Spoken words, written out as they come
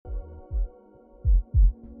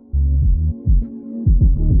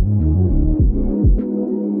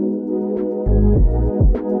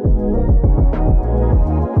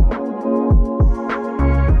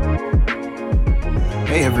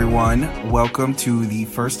everyone. Welcome to the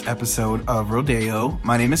first episode of Rodeo.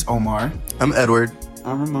 My name is Omar. I'm Edward.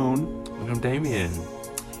 I'm Ramon. And I'm Damien.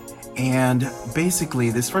 And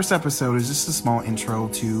basically, this first episode is just a small intro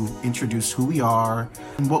to introduce who we are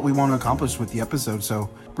and what we want to accomplish with the episode. So,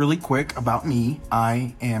 really quick about me.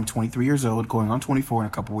 I am 23 years old, going on 24 in a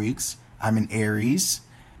couple weeks. I'm an Aries.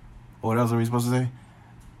 What else are we supposed to say?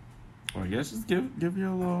 Well, I guess just give you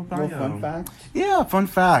a little bio. Little fun fact. Yeah, fun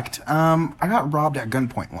fact. I got robbed at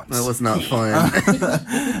gunpoint once. That was not fun.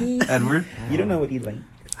 Edward? You don't know what he like.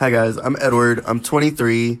 Hi guys, I'm Edward. I'm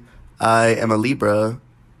 23. I am a Libra.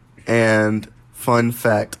 And fun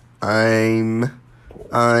fact, I'm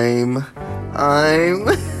not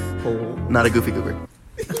a goofy goober.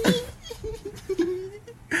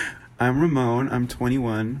 I'm Ramon. I'm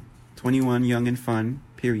 21. 21, young and fun.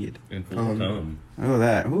 Period. And full of cum. Oh,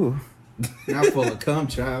 that. Ooh. Not full of cum,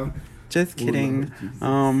 child. Just kidding.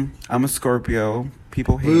 I'm a Scorpio.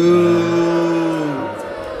 People hate.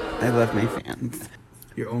 I love my fans.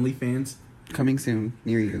 Your OnlyFans Coming soon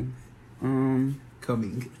near you.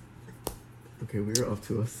 coming. Okay, we're off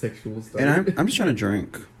to a sexual start. And I'm just trying to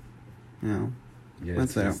drink. You know.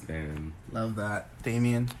 Yes, That's it. Stan. Love that.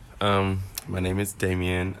 Damien? My name is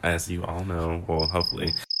Damien, as you all know. Well,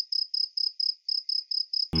 hopefully.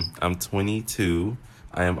 I'm 22.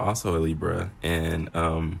 I am also a Libra. And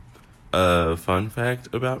a fun fact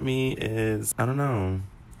about me is, I don't know,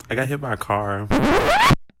 I got hit by a car.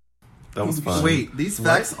 That was fun. Wait, these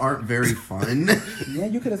facts aren't very fun. Yeah,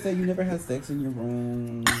 you could have said you never had sex in your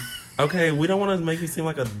room. Okay, we don't want to make you seem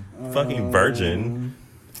like a fucking virgin.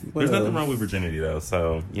 What There's nothing else? wrong with virginity, though.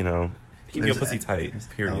 So, you know, keep your pussy tight,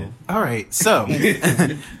 period. All right, so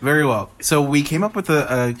very well. So we came up with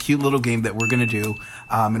a cute little game that we're gonna do,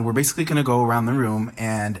 and we're basically gonna go around the room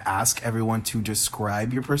and ask everyone to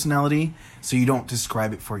describe your personality, so you don't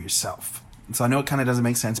describe it for yourself. So I know it kind of doesn't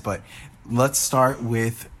make sense, but let's start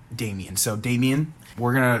with Damien. So Damien,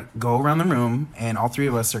 we're gonna go around the room, and all three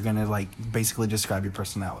of us are gonna basically describe your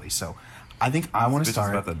personality. So I think I want to Bitch is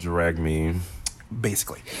start. about to drag me.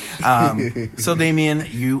 Basically. So Damien,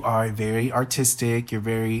 you are very artistic, you're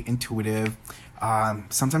very intuitive.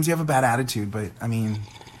 Sometimes you have a bad attitude, but I mean,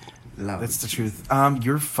 that's the truth.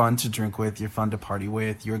 You're fun to drink with, you're fun to party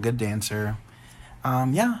with, you're a good dancer.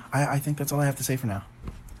 I think that's all I have to say for now.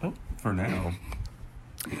 Oh, for now.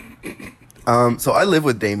 So I live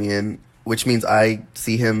with Damien, which means I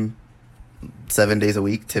see him 7 days a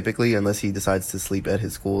week, typically, unless he decides to sleep at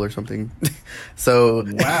his school or something. So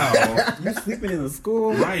Wow. You're sleeping in the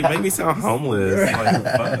school? Right, make me sound homeless. Like,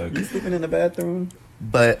 fuck. You sleeping in the bathroom?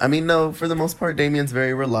 But I mean, no, for the most part, Damien's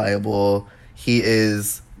very reliable. He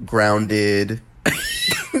is grounded.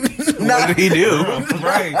 What did he do?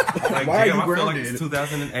 Right. Like, Why are damn, you I feel like grounded? it's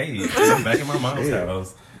 2008. I'm back in my mom's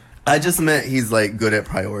house. I just meant he's like good at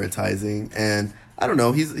prioritizing, and I don't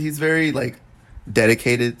know, he's very like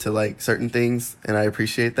dedicated to like certain things, and I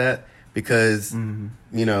appreciate that because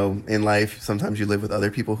you know, in life sometimes you live with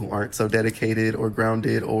other people who aren't so dedicated or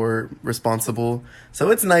grounded or responsible.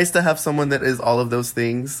 So it's nice to have someone that is all of those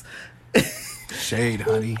things. Shade,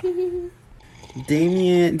 honey.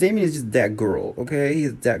 Damien is just that girl, okay?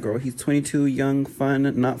 He's that girl. He's 22, young, fun,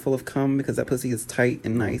 not full of cum because that pussy is tight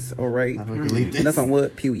and nice, all right? I don't believe And this. that's on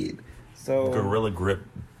what? Period. So, Gorilla grip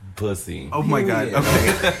pussy. Oh my god, Yeah.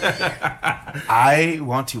 okay. I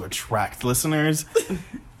want to attract listeners.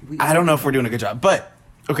 I don't know if we're doing a good job, but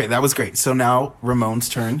okay, that was great. So now Ramon's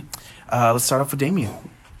turn. Let's start off with Damien.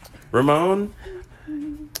 Ramon,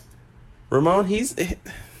 he's...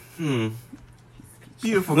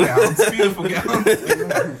 Beautiful gowns, beautiful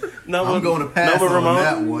gowns. No, I'm going to pass but on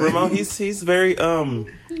that one. Ramon, he's very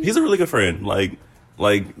he's a really good friend. Like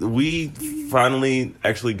we finally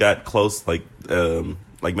actually got close like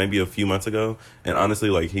maybe a few months ago, and honestly,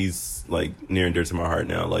 like he's like near and dear to my heart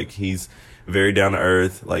now. Like he's very down to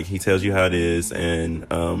earth. Like he tells you how it is, and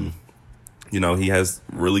you know, he has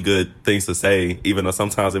really good things to say, even though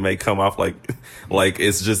sometimes it may come off like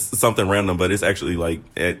it's just something random, but it's actually like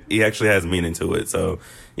he actually has meaning to it. So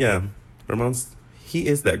yeah, he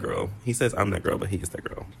is that girl. He says I'm that girl, but he is that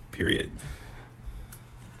girl. Period.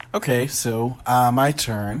 Okay, so my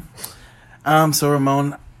turn. So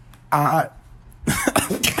Ramon, I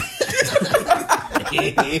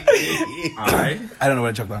I don't know what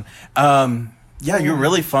I choked on. Yeah, you're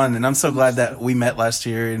really fun, and I'm so glad that we met last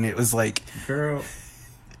year, and it was like, Girl,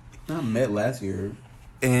 I met last year.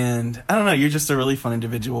 and I don't know, you're just a really fun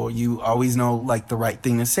individual. You always know like the right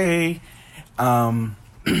thing to say, and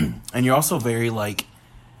you're also very like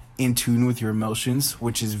in tune with your emotions,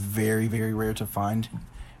 which is very, very rare to find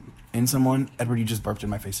in someone. Edward, you just burped in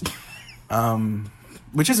my face.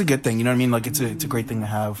 Which is a good thing, you know what I mean? Like it's a great thing to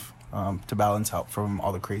have to balance out from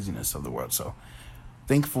all the craziness of the world. So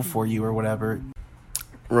thankful for you or whatever.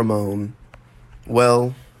 Ramon.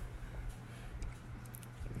 Well,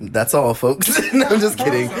 that's all, folks. No, I'm just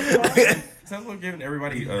kidding. Sounds like giving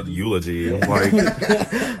everybody a eulogy. Like,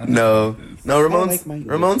 No, like my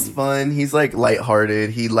Ramon's fun. He's like lighthearted.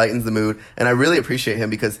 He lightens the mood, and I really appreciate him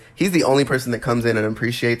because he's the only person that comes in and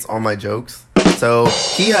appreciates all my jokes. So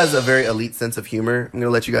he has a very elite sense of humor. I'm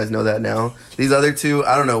gonna let you guys know that now. These other two,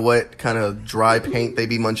 I don't know what kind of dry paint they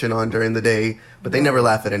be munching on during the day, but they never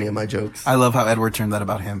laugh at any of my jokes. I love how Edward turned that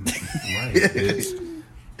about him. right, bitch.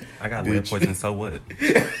 I got lead poison, so what?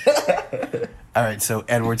 All right, so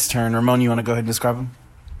Edward's turn. Ramon, you want to go ahead and describe him?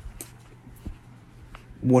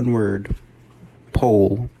 One word.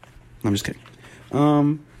 Pole. I'm just kidding.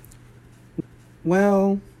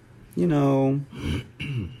 Well, you know,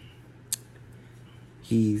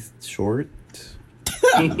 he's short.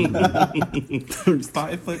 I'm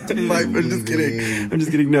 5'2". I'm just kidding. I'm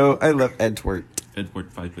just kidding. No, I love Edward.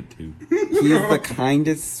 Edward 5'2". He is the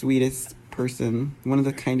kindest, sweetest person. One of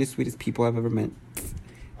the kindest, sweetest people I've ever met.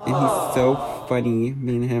 And he's so funny,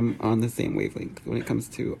 me and him on the same wavelength when it comes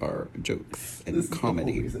to our jokes and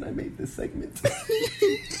comedy. This is the whole reason I made this segment.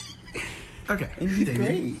 Okay. And he's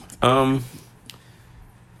great.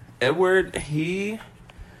 Edward, he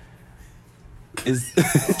is. I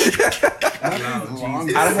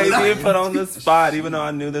hate being put on the spot, even though I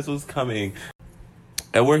knew this was coming.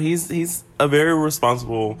 Edward, he's a very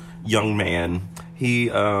responsible young man. He's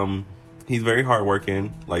very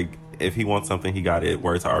hardworking. Like, if he wants something, he got it.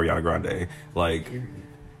 Word to Ariana Grande. Like,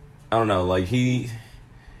 I don't know. Like, he's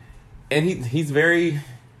very.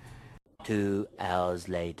 2 hours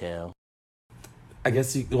later. I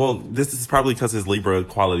guess this is probably because his Libra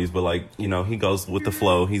qualities, but like, you know, he goes with the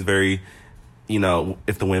flow. He's very, you know,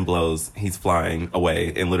 if the wind blows, he's flying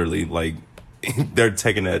away, and literally, like, they're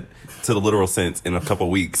taking that to the literal sense in a couple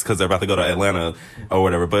weeks because they're about to go to Atlanta or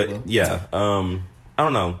whatever. But yeah, I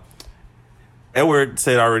don't know. Edward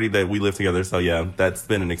said already that we live together, so yeah, that's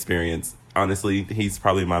been an experience. Honestly, he's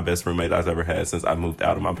probably my best roommate I've ever had since I moved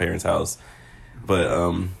out of my parents' house.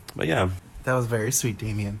 But yeah. That was very sweet,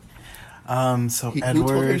 Damien. So Who told him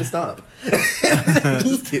Edward. to stop?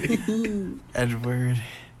 Just kidding. Edward.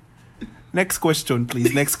 Next question,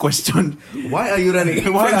 please. Next question. Why are you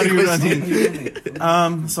running? Why are you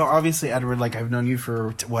running? So obviously, Edward, like, I've known you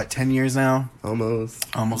for 10 years now?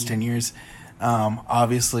 Almost 10 years.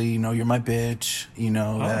 Obviously, you know, you're my bitch. You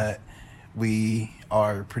know that we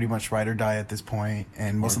are pretty much ride or die at this point,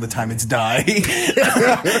 and most of the time it's die.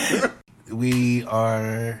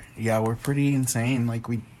 We're pretty insane. Like,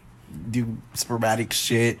 we do sporadic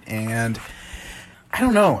shit, and I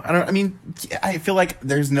don't know. I feel like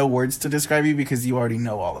there's no words to describe you because you already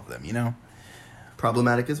know all of them, you know?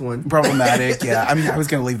 Problematic is one. Problematic, yeah. I mean, I was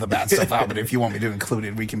going to leave the bad stuff out, but if you want me to include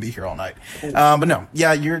it, we can be here all night. But no,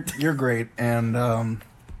 yeah, you're great, and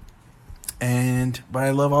but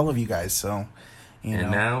I love all of you guys, so, you know.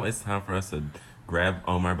 And now it's time for us to grab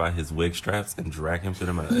Omar by his wig straps and drag him to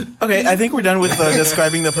the mud. Okay, I think we're done with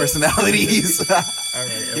describing the personalities. All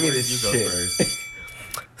right, Give me this you go shit. first.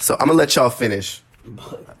 So I'm gonna let y'all finish.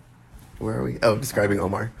 Where are we? Oh, describing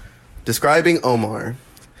Omar. Describing Omar.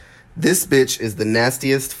 This bitch is the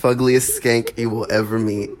nastiest, fuggliest skank you will ever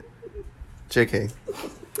meet. JK.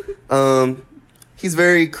 He's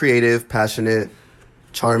very creative, passionate,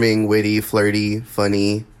 charming, witty, flirty,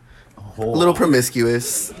 funny, a little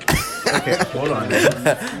promiscuous. Okay, hold on.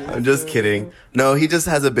 I'm just kidding. No, he just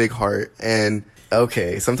has a big heart, and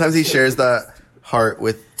okay, sometimes he shares that heart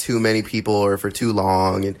with too many people or for too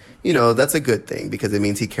long, and you know that's a good thing because it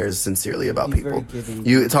means he cares sincerely about He's people. very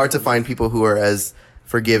giving. It's hard to find people who are as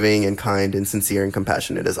forgiving and kind and sincere and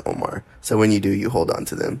compassionate as Omar. So when you do, you hold on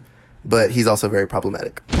to them. But he's also very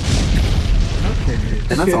problematic.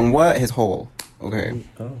 And that's on what? His hole. Okay.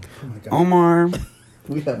 Oh my god. Omar,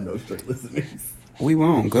 We have no straight listeners. we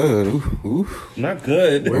won't. Good. Ooh. Not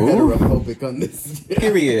good. We're heterophobic on this.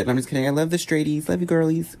 Period. I'm just kidding. I love the straighties. Love you,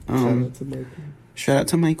 girlies. Shout out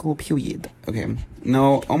to Michael. Period. Okay.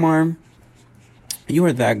 No, Omar, you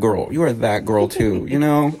are that girl. You are that girl too. You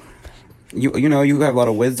know. You know, you have a lot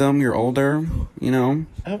of wisdom. You're older. You know.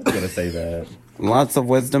 I was gonna say that. Lots of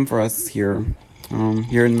wisdom for us here.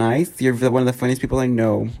 You're nice. You're one of the funniest people I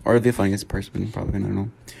know, or the funniest person, probably. I don't know.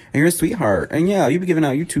 And you're a sweetheart. And yeah, you be giving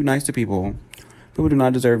out. You're too nice to people. People do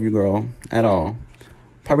not deserve you, girl, at all.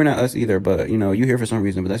 Probably not us either. But you know, you here for some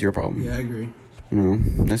reason. But that's your problem. Yeah, I agree. You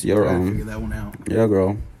know, that's your I figure that one out. Yeah,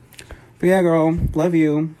 girl. But yeah, girl. Love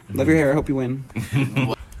you. Love your hair. Hope you win.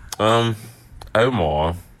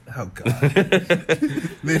 Omar. Oh God,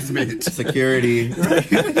 this bitch. Security.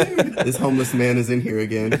 This homeless man is in here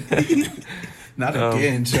again. Not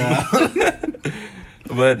again, child.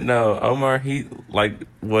 But no, Omar, he, like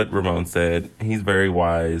what Ramon said, he's very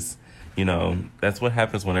wise. You know, that's what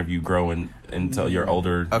happens whenever you grow until you're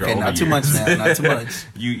older. Okay, your older not too years. much now. Not too much.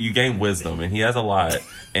 You gain wisdom, and he has a lot,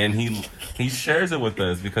 and he shares it with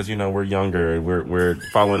us because, you know, we're younger, we're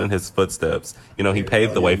following in his footsteps. You know, he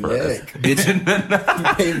paved the way for us. Bitch.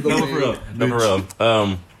 No, for real. No, for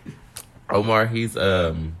real. Omar, he's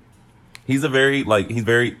very he's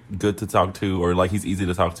very good to talk to, or like he's easy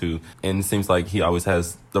to talk to, and it seems like he always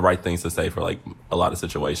has the right things to say for like a lot of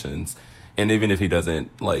situations. And even if he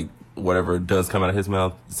doesn't, like, whatever does come out of his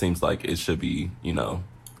mouth, it seems like it should be, you know,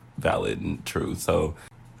 valid and true. So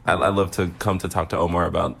I love to come to talk to Omar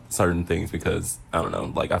about certain things because, I don't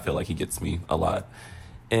know, like, I feel like he gets me a lot.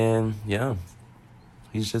 And, yeah,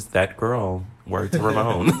 he's just that girl. Word to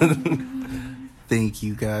Ramon. Thank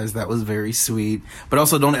you, guys. That was very sweet. But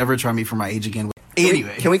also, don't ever try me for my age again.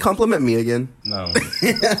 Anyway. Can we compliment me again? No.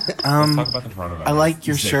 Let's talk about the coronavirus. I like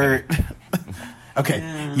your shirt. Okay.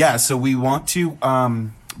 Yeah, so we want to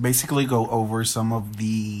basically go over some of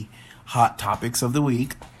the hot topics of the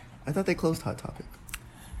week. I thought they closed Hot Topic.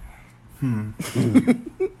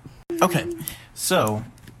 Okay. So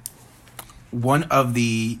one of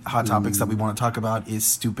the hot topics that we want to talk about is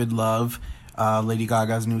Stupid Love, Lady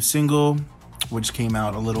Gaga's new single, which came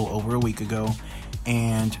out a little over a week ago.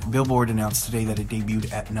 And Billboard announced today that it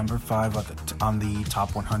debuted at number 5 on the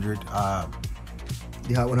top 100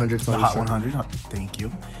 The Hot 100 song. the Hot 100. Thank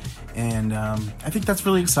you. And I think that's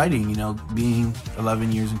really exciting, you know, being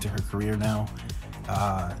 11 years into her career now,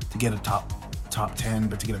 to get a top 10,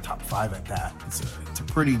 but to get a top 5 at that. It's a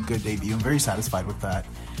pretty good debut. I'm very satisfied with that.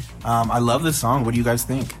 I love this song. What do you guys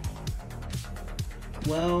think?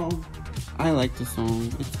 Well, I like the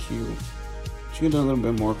song. It's cute. She could have done a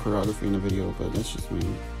little bit more choreography in the video, but that's just me.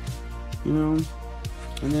 You know?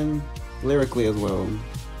 And then lyrically as well.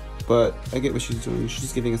 But I get what she's doing.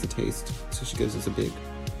 She's giving us a taste. So she gives us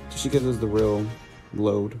she gives us the real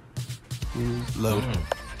load. Load.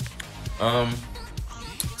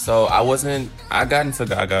 So I got into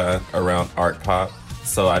Gaga around Art Pop,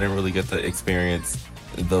 so I didn't really get to experience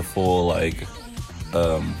the full, like,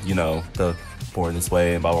 you know, the Born This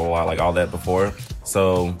Way and blah, blah, blah, like all that before.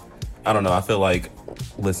 So, I don't know, I feel like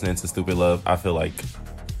listening to Stupid Love, I feel like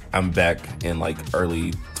I'm back in, like,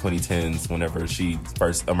 early 2010s whenever she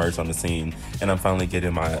first emerged on the scene, and I'm finally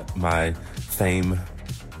getting my Fame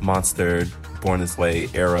Monster, Born This Way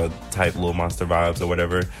era type Little Monster vibes or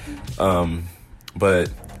whatever. But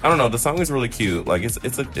I don't know, the song is really cute. Like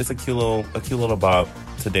it's a cute little bop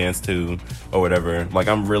to dance to or whatever. Like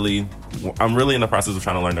I'm really in the process of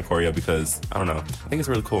trying to learn the choreo because I don't know, I think it's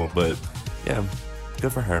really cool. But yeah,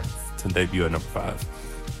 good for her to debut at number 5.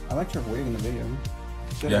 I liked her wig in the video.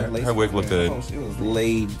 Yeah, her wig looked good. Oh, it was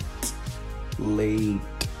laid.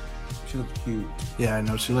 She looked cute. Yeah, I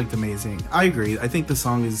know, she looked amazing. I agree. I think the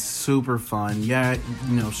song is super fun. Yeah,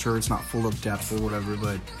 you know, sure, it's not full of depth or whatever,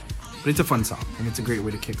 but it's a fun song, and it's a great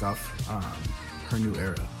way to kick off her new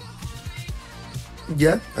era.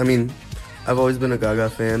 Yeah, I mean, I've always been a Gaga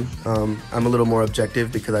fan. I'm a little more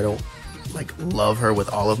objective because I don't like love her with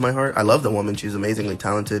all of my heart. I love the woman. She's amazingly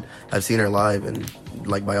talented. I've seen her live, and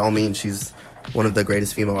like by all means, she's one of the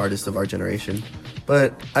greatest female artists of our generation.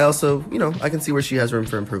 But I also, you know, I can see where she has room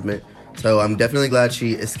for improvement. So I'm definitely glad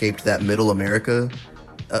she escaped that middle America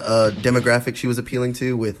demographic she was appealing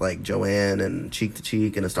to with like Joanne and Cheek to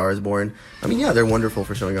Cheek and A Star Is Born. I mean, yeah, they're wonderful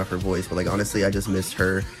for showing off her voice, but like honestly, I just missed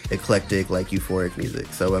her eclectic, like euphoric music.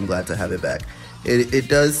 So I'm glad to have it back. It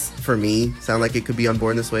does, for me, sound like it could be on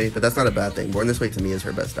Born This Way, but that's not a bad thing. Born This Way to me is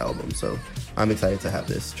her best album, so I'm excited to have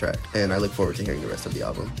this track, and I look forward to hearing the rest of the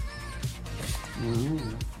album.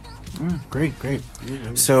 Great.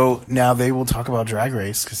 So now they will talk about Drag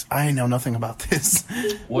Race, because I know nothing about this.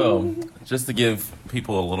 Well, just to give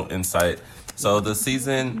people a little insight, so the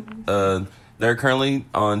season, they're currently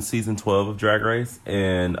on season 12 of Drag Race,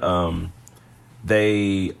 and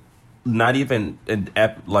they not even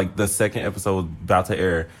like the second episode about to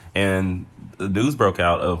air, and the news broke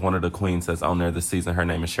out of one of the queens that's on there this season. Her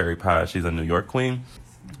name is Sherry Pie. She's a New York queen.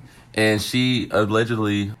 And she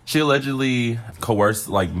allegedly coerced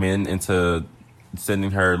like men into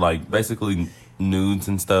sending her like basically nudes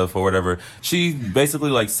and stuff or whatever. She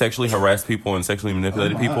basically like sexually harassed people and sexually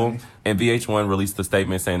manipulated people. And VH1 released a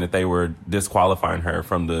statement saying that they were disqualifying her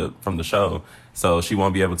from the show, so she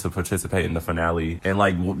won't be able to participate in the finale. And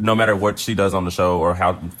like no matter what she does on the show or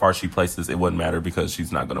how far she places, it wouldn't matter because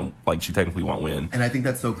she's not gonna, like, she technically won't win. And I think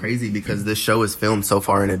that's so crazy because this show is filmed so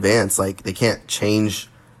far in advance. Like they can't change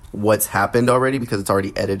what's happened already because it's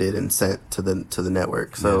already edited and sent to the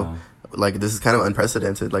network. So like this is kind of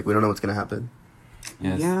unprecedented. Like we don't know what's gonna happen.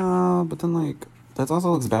 Yes. Yeah, but then like that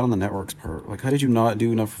also looks bad on the network's part. Like, how did you not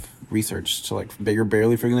do enough research to like you're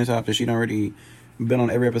barely figuring this out? Has she already been on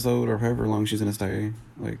every episode or however long she's gonna stay?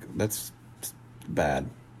 Like that's bad.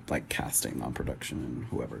 Like casting on production and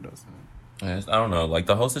whoever does that. Yes, I don't know. Like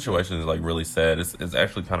the whole situation is like really sad. It's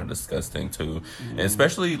actually kind of disgusting too, and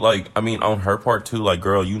especially like I mean on her part too. Like,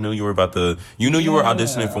 girl, you knew you were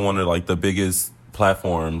auditioning for one of like the biggest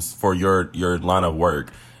platforms for your line of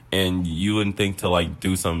work, and you wouldn't think to like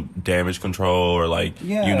do some damage control or like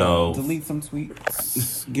delete some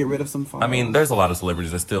tweets, get rid of some files. I mean, there's a lot of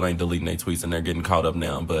celebrities that still ain't deleting their tweets and they're getting caught up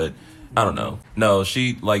now, but. I don't know. No,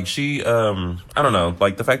 I don't know.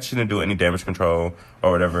 Like, the fact that she didn't do any damage control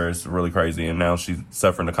or whatever is really crazy. And now she's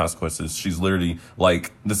suffering the consequences. She's literally,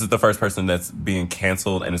 like, this is the first person that's being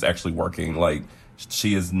canceled and is actually working. Like,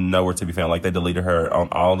 she is nowhere to be found. Like, they deleted her on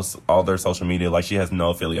all their social media. Like, she has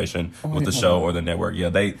no affiliation with the show or the network. Yeah,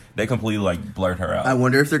 they completely, like, blurred her out. I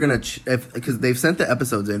wonder if they're going to... Because they've sent the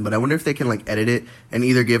episodes in, but I wonder if they can, like, edit it and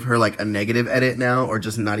either give her, like, a negative edit now or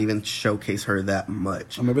just not even showcase her that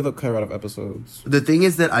much. Or maybe they'll cut her out of episodes. The thing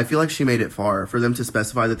is that I feel like she made it far. For them to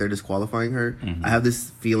specify that they're disqualifying her, I have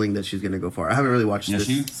this feeling that she's going to go far. I haven't really watched this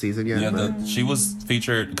season yet. Yeah, she was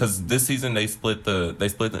featured... Because this season, they split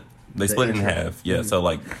it in half. Yeah, so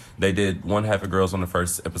like they did one half of girls on the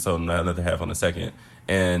first episode and the other half on the second.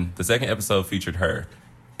 And the second episode featured her.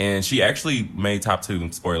 And she actually made top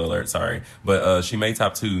 2. Spoiler alert, sorry. But she made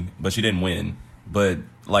top 2, but she didn't win. But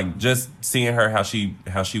like just seeing her how she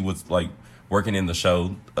was like working in the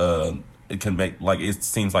show, it can make like it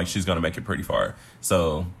seems like she's gonna make it pretty far.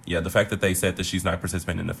 So yeah, the fact that they said that she's not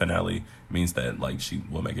participating in the finale means that like she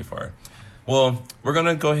will make it far. Well, we're going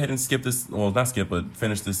to go ahead and skip this. Well, not skip, but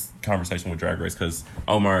finish this conversation with Drag Race because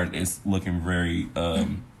Omar is looking very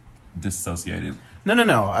disassociated.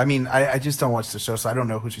 No. I mean, I just don't watch the show, so I don't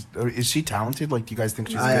know who she's... Is she talented? Like, do you guys think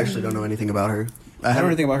she's I actually don't know anything about her. I don't know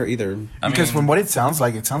anything about her either. Because from what it sounds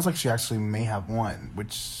like she actually may have won,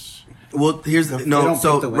 which... Well, here's the... No,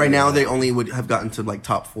 so right now they only would have gotten to, like,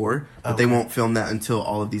 top 4, but they won't film that until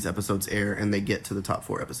all of these episodes air and they get to the top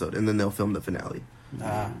 4 episode, and then they'll film the finale.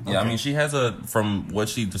 Yeah, I mean, she has from what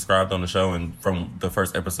she described on the show and from the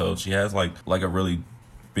first episode, she has like a really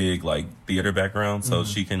big like theater background, so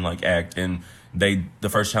she can like act. And the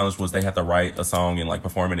first challenge was they had to write a song and like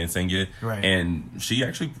perform it and sing it, right. And she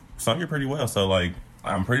actually sung it pretty well. So like,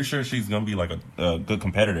 I'm pretty sure she's gonna be like a good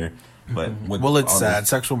competitor. But it's sad.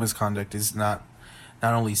 Sexual misconduct is not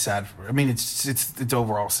only sad for. I mean, it's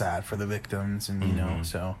overall sad for the victims, and you know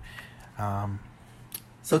so.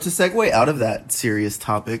 So to segue out of that serious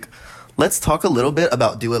topic, let's talk a little bit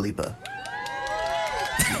about Dua Lipa.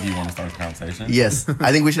 Do you want to start the conversation? Yes,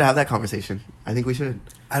 I think we should have that conversation. I think we should.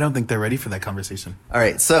 I don't think they're ready for that conversation. All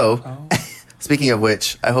right, so speaking of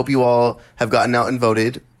which, I hope you all have gotten out and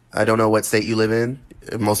voted. I don't know what state you live in.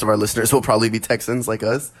 Most of our listeners will probably be Texans like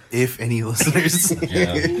us. If any listeners.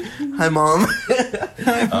 Yeah. Hi, Mom.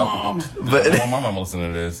 Hi, Mom. But my mom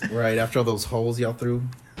listening to this. Right, after all those holes y'all threw.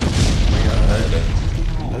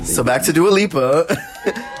 So back to Dua Lipa.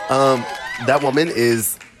 That woman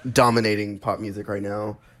is dominating pop music right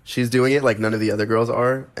now. She's doing it like none of the other girls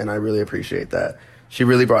are, and I really appreciate that. She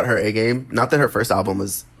really brought her A game. Not that her first album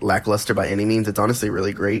was lackluster by any means. It's honestly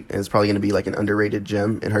really great, and it's probably going to be like an underrated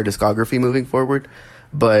gem in her discography moving forward.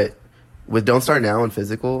 But with Don't Start Now and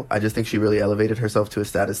Physical, I just think she really elevated herself to a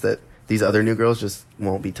status that these other new girls just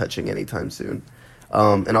won't be touching anytime soon.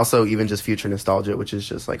 And also even just Future Nostalgia, which is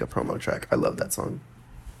just like a promo track. I love that song.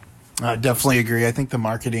 I definitely agree. I think the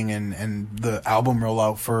marketing and the album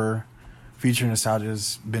rollout for Future Nostalgia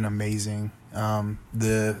has been amazing.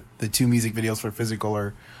 The 2 music videos for Physical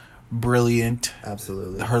are brilliant.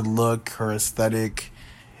 Absolutely. Her look, her aesthetic,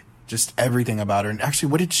 just everything about her. And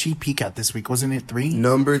actually, what did she peak at this week? Wasn't it 3?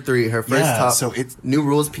 Number 3. Her first top. So it's New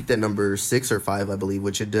Rules peaked at number 6 or 5, I believe,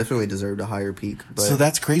 which it definitely deserved a higher peak. But so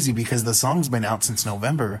that's crazy because the song's been out since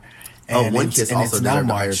November. And One Kiss also deserved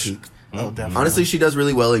a higher peak. Oh, definitely. Honestly, she does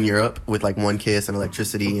really well in Europe with like One Kiss and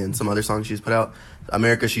Electricity and some other songs she's put out.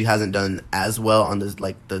 America, she hasn't done as well on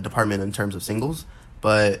the department in terms of singles.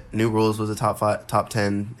 But New Rules was a top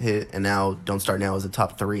 10 hit, and now Don't Start Now is a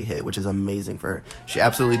top 3 hit, which is amazing for her. She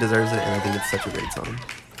absolutely deserves it, and I think it's such a great song.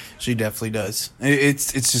 She definitely does.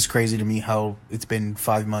 It's just crazy to me how it's been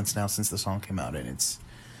 5 months now since the song came out, and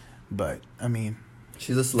but I mean,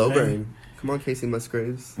 she's a slow burn. Come on, Casey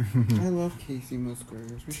Musgraves. I love Casey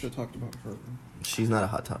Musgraves. We should have talked about her. She's not a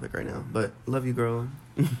hot topic right now, but love you, girl.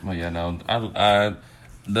 Well, yeah, no, I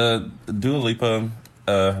the Dua Lipa,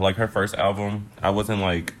 like her first album, I wasn't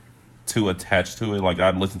like too attached to it. Like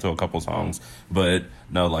I'd listen to a couple songs, but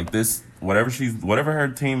no, like this, whatever her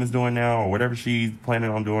team is doing now, or whatever she's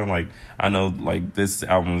planning on doing, like I know like this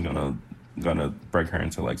album is gonna break her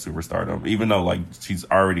into like superstardom. Even though like she's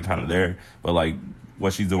already kind of there, but like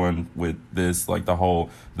what she's doing with this, like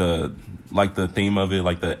the theme of it,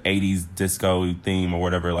 like the 80s disco theme or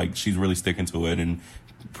whatever, like she's really sticking to it and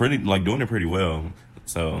doing it pretty well.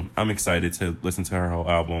 So I'm excited to listen to her whole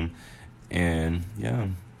album. And yeah.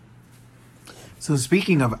 So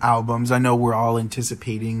speaking of albums, I know we're all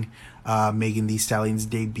anticipating Megan Thee Stallion's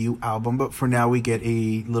debut album, but for now we get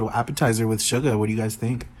a little appetizer with Suga. What do you guys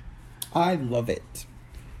think? I love it.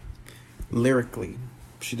 Lyrically,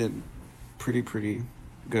 she did pretty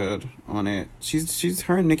good on it. She's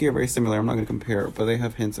her and Nicki are very similar. I'm not gonna compare, but they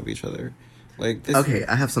have hints of each other. Like this. Okay,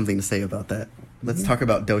 I have something to say about that. Let's talk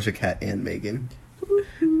about Doja Cat and Megan.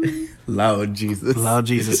 Loud Jesus. Loud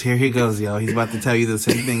Jesus. Here he goes, y'all. He's about to tell you the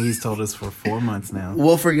same thing he's told us for 4 months now.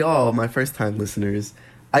 Well, for y'all, my first time listeners,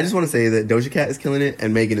 I just want to say that Doja Cat is killing it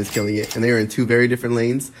and Megan is killing it. And they are in two very different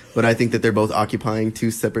lanes, but I think that they're both occupying two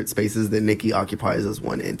separate spaces that Nicki occupies as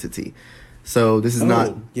one entity. So this is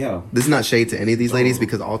not shade to any of these ladies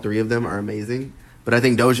because all three of them are amazing. But I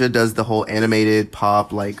think Doja does the whole animated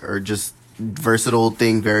pop, like, or just versatile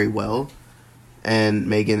thing very well. And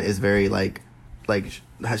Megan is very, like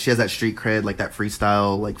she has that street cred, like that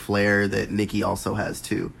freestyle, like flair that Nicki also has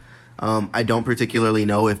too. I don't particularly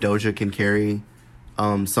know if Doja can carry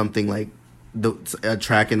something like a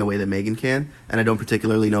track in the way that Megan can, and I don't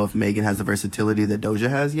particularly know if Megan has the versatility that Doja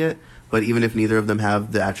has yet. But even if neither of them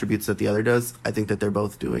have the attributes that the other does, I think that they're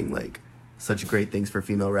both doing like such great things for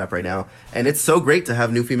female rap right now. And it's so great to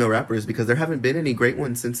have new female rappers because there haven't been any great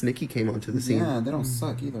ones since Nicki came onto the scene. Yeah, they don't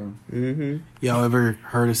suck either. Mm-hmm. Y'all ever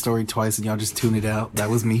heard a story twice and y'all just tune it out? That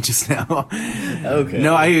was me just now. Okay.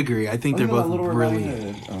 No, I agree. I think they're both really...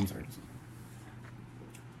 Oh, I'm sorry.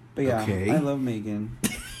 But yeah, Okay. I love Megan.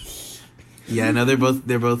 Yeah, no, they're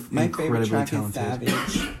both My favorite incredibly track talented.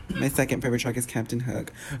 is Savage. My second favorite track is Captain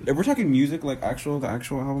Hook. If we're talking music, like the actual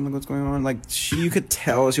album, like what's going on, like you could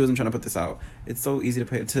tell she wasn't trying to put this out. It's so easy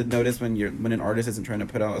to notice when an artist isn't trying to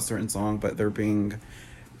put out a certain song, but they're being,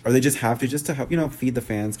 or they just have to help, feed the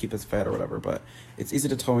fans, keep us fed or whatever. But it's easy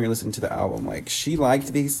to tell when you're listening to the album. Like she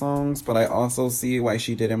liked these songs, but I also see why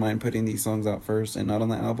she didn't mind putting these songs out first and not on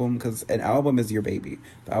the album, because an album is your baby.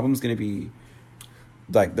 The album's gonna be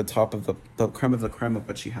like the top of the creme of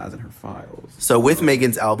what she has in her files. So with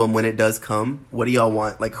Megan's album, when it does come, what do y'all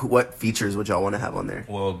want? Like, what features would y'all want to have on there?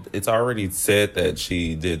 Well, it's already said that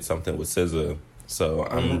she did something with SZA, so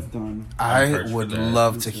That's done. I perched would for that.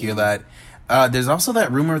 love to hear that. There's also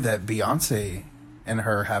that rumor that Beyonce and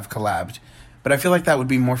her have collabed, but I feel like that would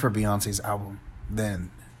be more for Beyonce's album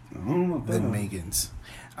than Megan's.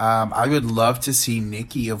 I would love to see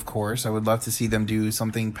Nicki, of course. I would love to see them do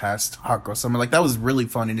something past Hot Girl Summer. Like that was really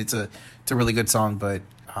fun, and it's a really good song. But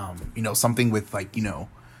something with like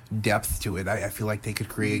depth to it. I feel like they could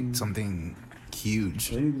create something huge.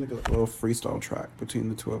 They need like a little freestyle track between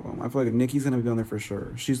the two of them. I feel like Nicki's gonna be on there for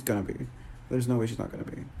sure. She's gonna be. There's no way she's not gonna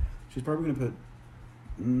be. She's probably gonna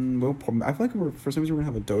put. I feel like for some reason we're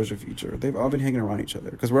gonna have a Doja feature. They've all been hanging around each other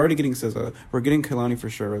because we're already getting SZA. We're getting Kehlani for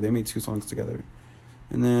sure. They made 2 songs together.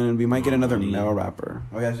 And then we might get another male rapper.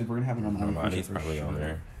 Oh yeah, we're gonna have another Normani's probably on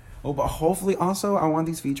there. Oh, but hopefully also I want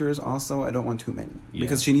these features. Also, I don't want too many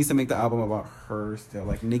because she needs to make the album about her still.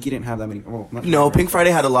 Like Nicki didn't have that many. Well, No, Pink Friday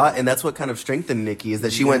had a lot, and that's what kind of strengthened Nicki is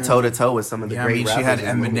that she went toe to toe with some of the Yeah, I great mean, rappers. she had in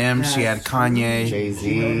the moment. Eminem, she had Kanye. Jay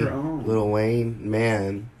She held Z, her own. Lil Wayne,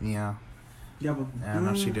 man. Yeah, Yeah, but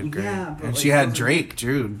no, she did great. Yeah, but and like, she had those are- Drake,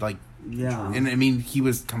 Dude. Like, Yeah, and I mean, he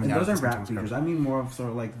was coming and out. those at are the same rap time. features. I mean more of sort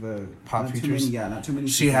of like the Pop not too features? many, not too many.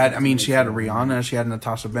 She had Rihanna. She had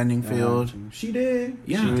Natasha Bedingfield. She did.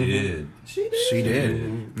 Yeah, She did. She did. She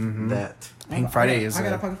did. Mm-hmm. That Pink Friday is I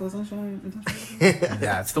got a pocket full of sunshine.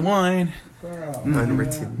 that's the one. Girl.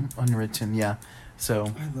 unwritten. Unwritten, yeah. So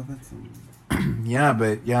I love that song. yeah,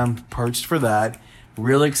 but yeah, I'm parched for that.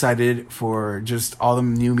 Really excited for just all the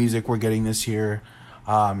new music we're getting this year,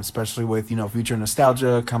 especially with Future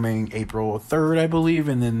Nostalgia coming April 3rd, I believe,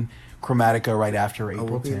 and then Chromatica right after Oh, April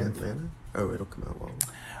we'll be in 10th. Atlanta. Oh, it'll come out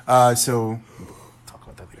long. So we'll talk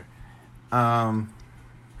about that later.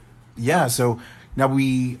 Yeah, so now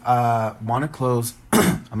we want to close.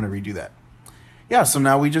 I'm going to redo that. Yeah, so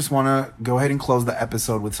now we just want to go ahead and close the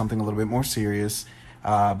episode with something a little bit more serious,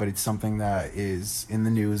 but it's something that is in the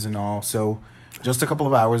news and all. So just a couple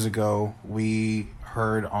of hours ago, we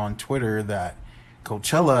heard on Twitter that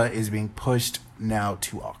Coachella is being pushed now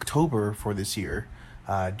to October for this year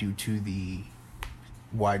due to the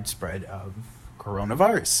widespread of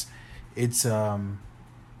coronavirus. It's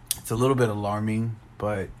it's a little bit alarming,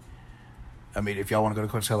 but I mean, if y'all want to go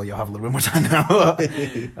to Coachella, y'all have a little bit more time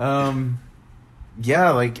now. Yeah,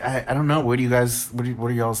 like I don't know. What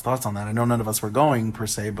are y'all's thoughts on that? I know none of us were going per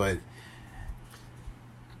se, but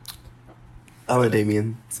I'll let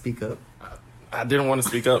Damien speak up. I didn't want to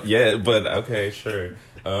speak up yet, but okay, sure.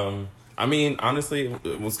 I mean, honestly,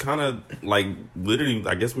 it was kind of like literally,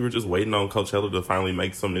 I guess we were just waiting on Coachella to finally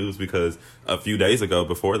make some news because a few days ago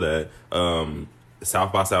before that,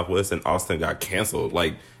 South by Southwest in Austin got canceled.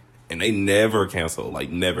 Like, and they never cancel, like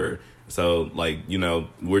never. So, like, you know,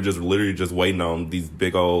 we're just literally just waiting on these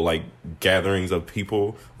big old, like, gatherings of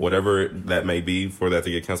people, whatever that may be, for that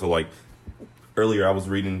to get canceled. Like, earlier I was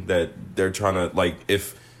reading that they're trying to, like,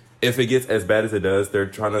 if it gets as bad as it does, they're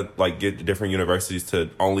trying to, like, get different universities to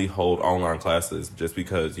only hold online classes just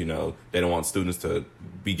because, you know, they don't want students to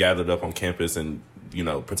be gathered up on campus and, you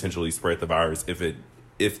know, potentially spread the virus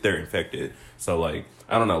if they're infected. So, like,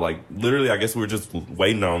 I don't know, like, literally, I guess we were just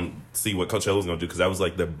waiting on see what Coachella was going to do because that was,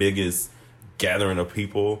 like, the biggest gathering of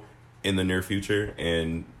people in the near future,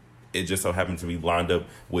 and it just so happened to be lined up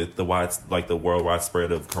with the worldwide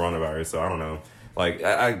spread of coronavirus. So, I don't know. Like,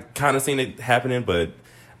 I kind of seen it happening, but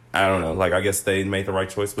I don't know. Like, I guess they made the right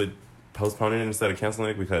choice with postponing it instead of canceling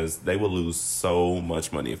it because they would lose so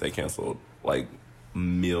much money if they canceled, like,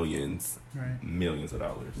 millions of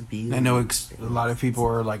dollars. I know a lot of people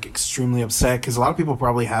are like extremely upset because a lot of people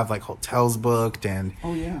probably have like hotels booked and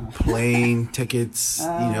plane tickets,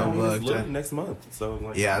 booked. Next month. So,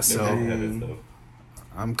 like, yeah, so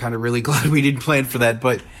I'm kind of really glad we didn't plan for that,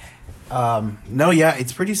 but no, yeah,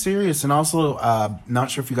 it's pretty serious. And also, not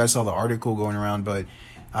sure if you guys saw the article going around, but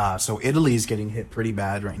so Italy is getting hit pretty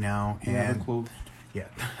bad right now, and yeah,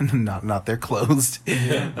 not they're closed.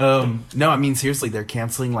 No, I mean seriously, they're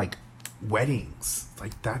canceling like weddings.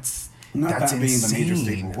 Like that's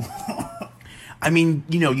insane. I mean,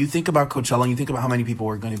 you think about Coachella and you think about how many people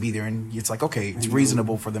are going to be there, and it's like, okay, it's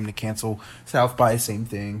reasonable for them to cancel. South by, same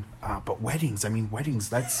thing. But weddings,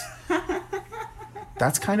 that's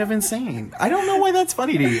kind of insane. I don't know why that's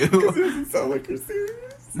funny to you. It doesn't sound like you're serious.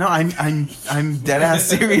 No, I'm dead ass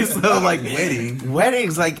serious though. Like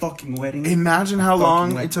weddings, like fucking wedding. Imagine how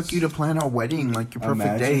long it took you to plan a wedding, like your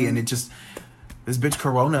perfect day, and it just this bitch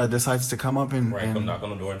Corona decides to come up and come knock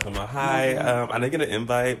on the door and come out. Hi, I didn't get an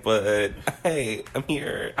invite, but hey, I'm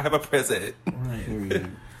here. I have a present. Right.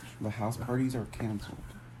 The house parties are canceled.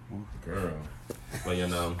 Girl, but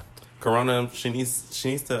Corona, she needs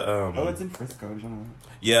to. It's in Frisco. Did you know that?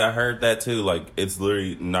 Yeah, I heard that too. Like, it's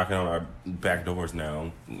literally knocking on our back doors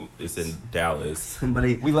now. It's in Dallas.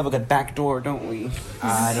 We love a good back door, don't we?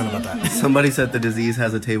 I don't know about that. Somebody said the disease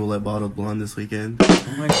has a table at Bottled Blonde this weekend.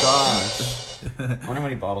 Oh my gosh. I wonder how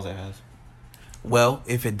many bottles it has. Well,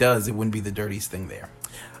 if it does, it wouldn't be the dirtiest thing there.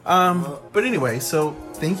 But anyway, so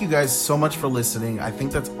thank you guys so much for listening. I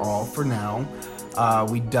think that's all for now.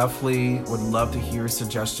 We definitely would love to hear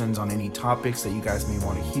suggestions on any topics that you guys may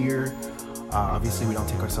want to hear. Obviously, we don't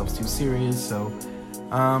take ourselves too serious, so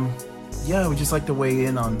we just like to weigh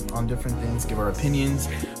in on different things, give our opinions,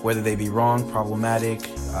 whether they be wrong, problematic,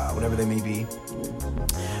 whatever they may be.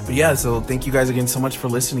 But yeah, so thank you guys again so much for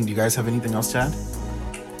listening. Do you guys have anything else to add?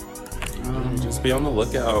 Just be on the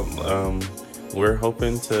lookout. We're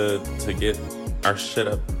hoping to get our shit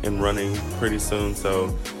up and running pretty soon,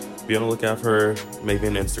 so be on the lookout for maybe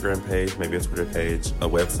an Instagram page, maybe a Twitter page, a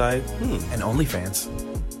website, And OnlyFans.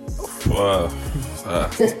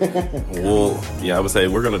 I would say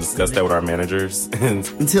we're going to discuss that with our managers.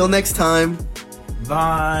 Until next time.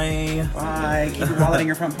 Bye. Bye. Keep your wallet in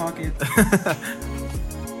your front pocket.